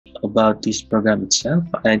About this program itself,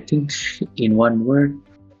 I think in one word,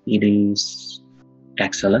 it is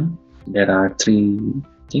excellent. There are three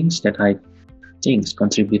things that I think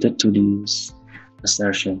contributed to this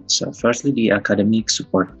assertion. So firstly, the academic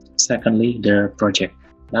support. Secondly, the project.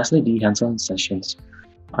 Lastly, the hands-on sessions.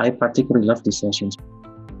 I particularly love these sessions.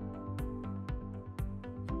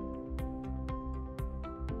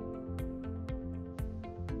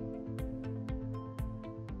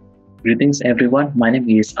 Greetings everyone, my name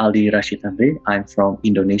is Aldy Rasyid Abe. I'm from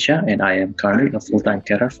Indonesia and I am currently a full-time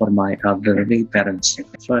carer for my elderly parents.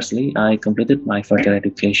 Firstly, I completed my further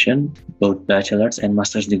education, both bachelor's and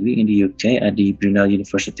master's degree in the UK at the Brunel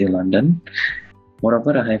University London.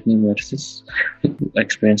 Moreover, I have numerous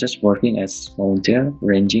experiences working as volunteer,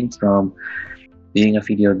 ranging from being a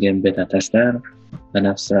video game beta tester, an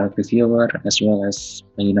abstract reviewer, as well as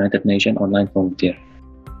a United Nations online volunteer.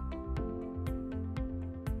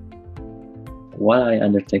 While I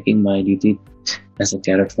undertaking my duty as a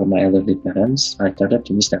carer for my elderly parents, I started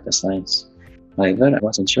to miss data science. However, I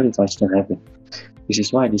wasn't sure if I still have it. This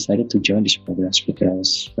is why I decided to join these programs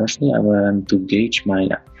because firstly, I want to gauge my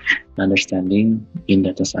understanding in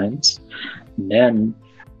data science. Then,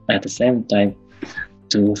 at the same time,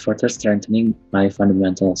 to further strengthening my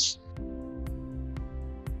fundamentals.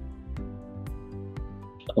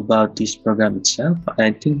 About this program itself, I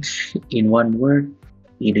think in one word,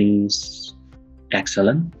 it is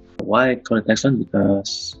excellent. Why I call it excellent?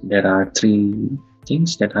 Because there are three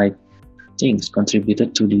things that I think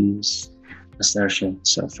contributed to this assertion.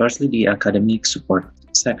 So firstly, the academic support.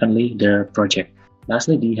 Secondly, the project.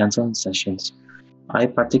 Lastly, the hands-on sessions. I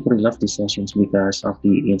particularly love these sessions because of the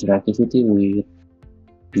interactivity with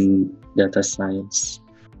the data science,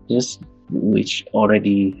 which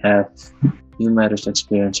already have numerous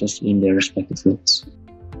experiences in their respective fields.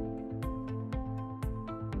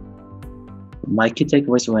 My key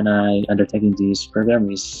takeaways when I undertaking this program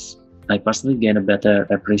is I personally gain a better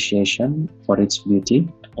appreciation for its beauty.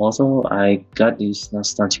 Also, I got this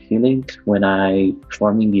nostalgic feeling when I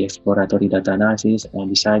performing the exploratory data analysis and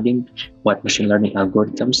deciding what machine learning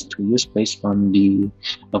algorithms to use based on the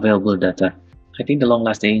available data. I think the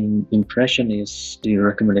long-lasting impression is the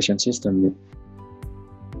recommendation system.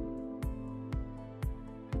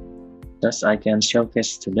 Thus, I can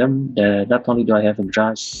showcase to them that not only do I have a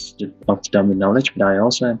grasp of domain knowledge, but I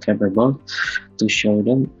also am capable to show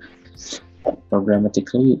them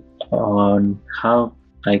programmatically on how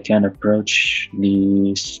I can approach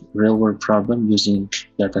this real-world problem using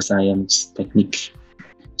data science technique.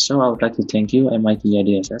 So I would like to thank you, MIT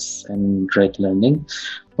IDSS and Great Learning,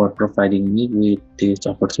 for providing me with this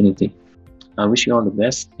opportunity. I wish you all the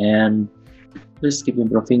best and please keep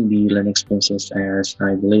improving the learning experiences as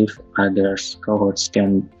I believe others cohorts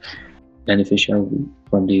can beneficial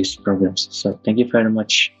from these programs. So thank you very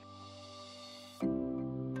much.